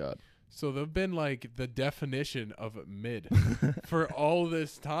 Oh my God. So they've been like the definition of mid for all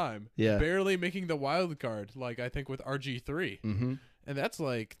this time. Yeah. Barely making the wild card, like I think with RG3. Mm-hmm. And that's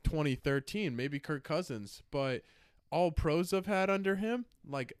like 2013, maybe Kirk Cousins. But all pros have had under him,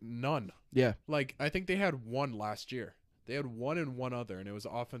 like none. Yeah. Like I think they had 1 last year. They had 1 and 1 other, and it was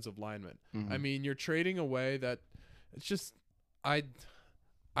offensive lineman. Mm-hmm. I mean, you're trading away that it's just I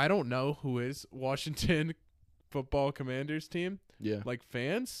don't know who is Washington football Commanders team. Yeah. Like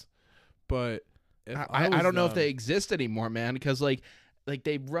fans. But I don't know if they exist anymore, man, because like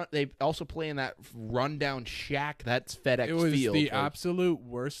they also play in that rundown shack that's FedEx Field. It was the absolute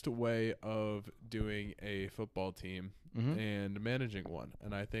worst way of doing a football team and managing one,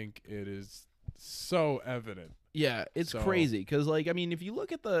 and I think it is so evident. Yeah, it's crazy because like I mean if you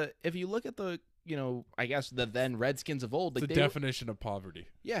look at the I guess the then Redskins of old, like the definition of poverty.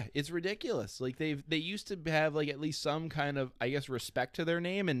 Yeah, it's ridiculous. Like they used to have like at least some kind of I guess respect to their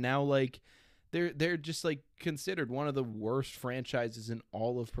name, and now like they're just like considered one of the worst franchises in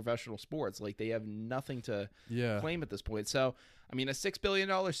all of professional sports. Like they have nothing to claim at this point. So I mean, a $6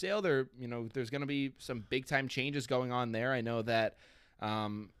 billion sale. There's going to be some big time changes going on there. I know that.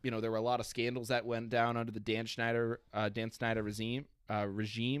 There were a lot of scandals that went down under the Dan Snyder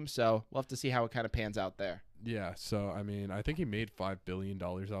regime. So we'll have to see how it kind of pans out there. Yeah. So I mean, I think he made $5 billion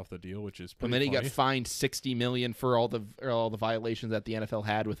off the deal, which is pretty. And then funny. He got fined $60 million for all the violations that the NFL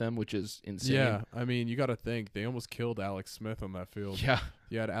had with him, which is insane. Yeah. I mean, you got to think they almost killed Alex Smith on that field. Yeah.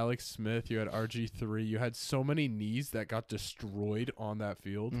 You had Alex Smith. You had RG3. You had so many knees that got destroyed on that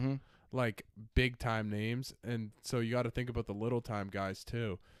field. Mm-hmm. Like big time names, and so you got to think about the little time guys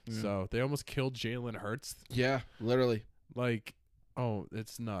too. So they almost killed Jalen Hurts. Yeah, literally. Like, oh,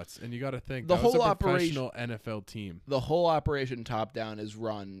 it's nuts. And you got to think the that whole was a operation, professional NFL team. The whole operation top down is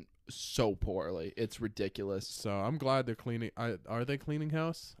run so poorly. It's ridiculous. So I'm glad they're cleaning. Are they cleaning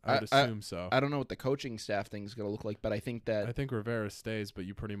house? I would assume so. I don't know what the coaching staff thing is going to look like, but I think Rivera stays, but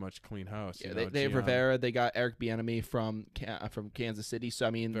you pretty much clean house. Yeah, they have Rivera. They got Eric Bieniemy from Kansas City. So I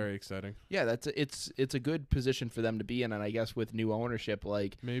mean, very exciting. Yeah, it's a good position for them to be in, and I guess with new ownership,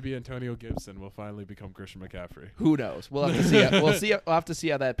 like maybe Antonio Gibson will finally become Christian McCaffrey. Who knows? We'll have to see. We'll have to see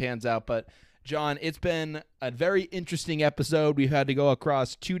how that pans out, but. John, it's been a very interesting episode. We've had to go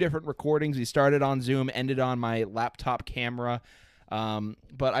across 2 different recordings. We started on Zoom, ended on my laptop camera.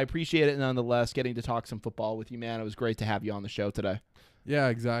 But I appreciate it nonetheless, getting to talk some football with you, man. It was great to have you on the show today. Yeah,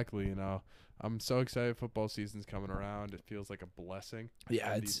 exactly. I'm so excited football season's coming around. It feels like a blessing.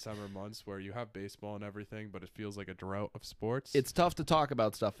 Yeah, in these summer months where you have baseball and everything, but it feels like a drought of sports. It's tough to talk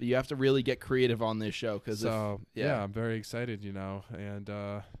about stuff. You have to really get creative on this show. I'm very excited,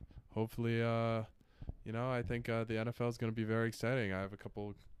 and hopefully, I think the NFL is going to be very exciting. I have a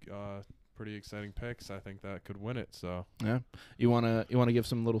couple pretty exciting picks. I think that could win it. So yeah, you wanna give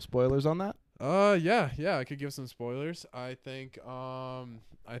some little spoilers on that? Yeah, I could give some spoilers. I think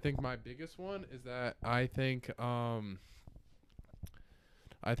my biggest one is that I think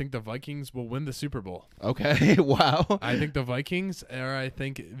the Vikings will win the Super Bowl. Okay, wow. I think the Vikings, or I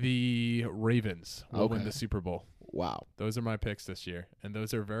think the Ravens will win the Super Bowl. Wow. Those are my picks this year, and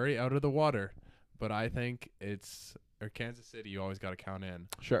those are very out of the water, but I think or Kansas City you always got to count in.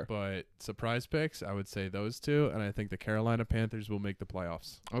 Sure. But surprise picks, I would say those 2, and I think the Carolina Panthers will make the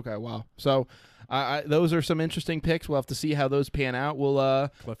playoffs. Okay, wow. So those are some interesting picks. We'll have to see how those pan out. We'll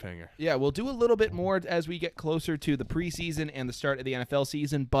cliffhanger. Yeah, we'll do a little bit more as we get closer to the preseason and the start of the NFL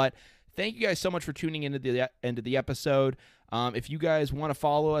season, but thank you guys so much for tuning into the end of the episode. If you guys want to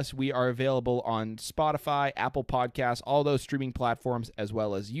follow us, we are available on Spotify, Apple Podcasts, all those streaming platforms, as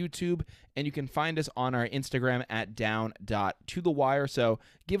well as YouTube. And you can find us on our Instagram at down.tothewire. So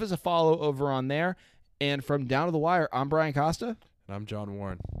give us a follow over on there. And from Down to the Wire, I'm Brian Costa. And I'm John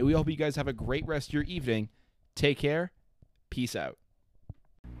Warren. And we hope you guys have a great rest of your evening. Take care. Peace out.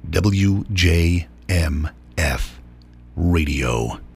 WJMF Radio.